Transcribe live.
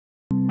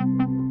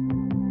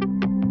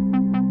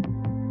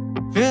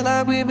Feel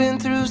like we've been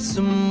through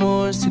some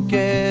wars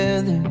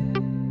together.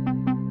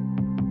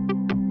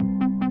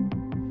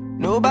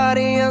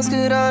 Nobody else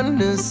could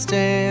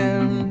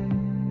understand.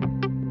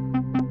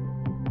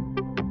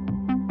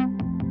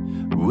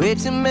 Way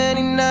too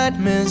many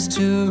nightmares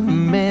to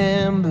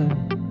remember,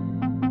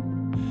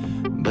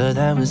 but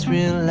that was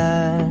real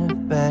life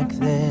back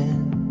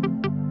then.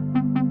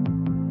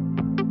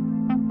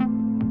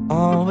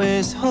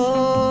 Always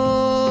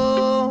hoped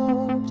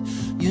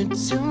your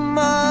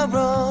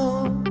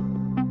tomorrow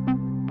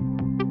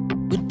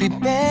would be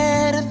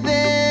better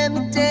than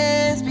the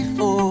days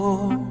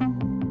before.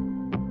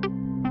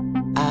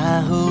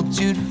 I hoped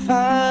you'd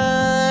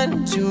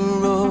find your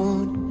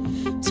road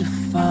to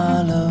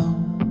follow,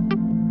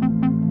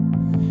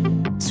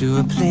 to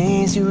a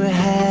place you were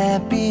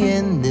happy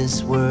in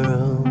this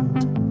world.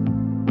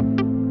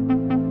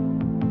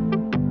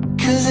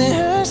 'Cause it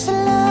hurts to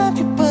love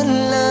you, but I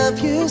love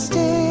you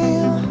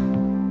still.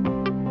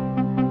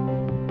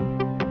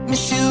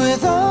 Miss you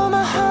with all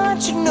my heart,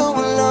 you know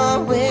I'll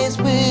always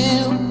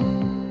will.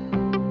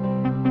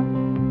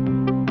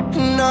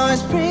 And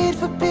always prayed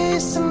for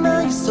peace, somehow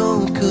your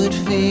soul could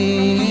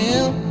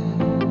feel.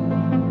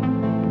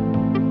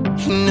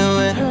 You know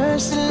it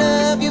hurts to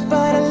love you,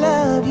 but I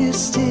love you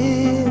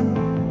still.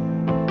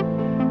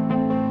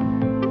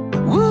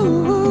 Woo.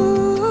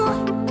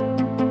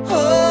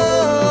 Oh.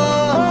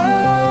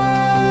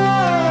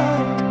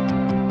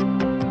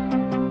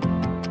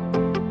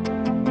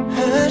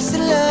 Hurts to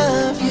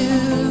love you.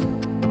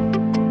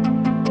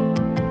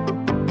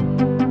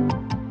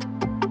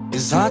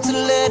 It's hard to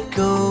let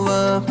go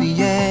of the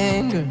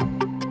anger.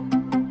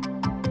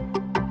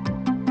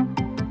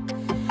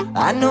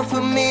 I know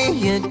for me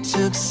it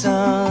took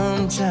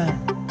some time.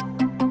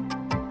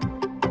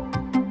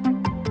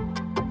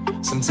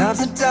 Sometimes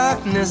the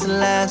darkness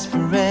lasts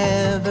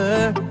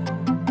forever.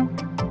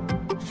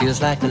 Feels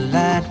like the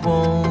light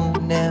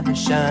won't never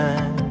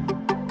shine.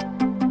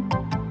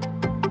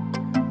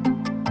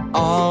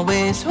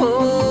 Always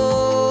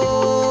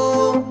hope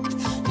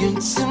your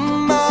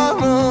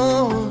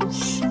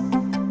tomorrows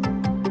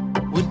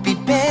would be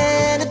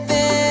better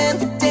than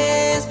the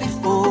days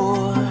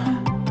before.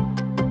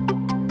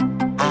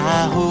 I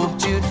hoped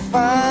you'd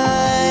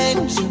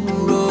find your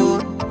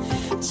road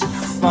to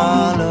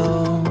follow,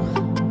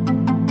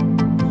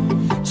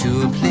 to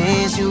a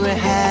place you were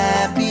happy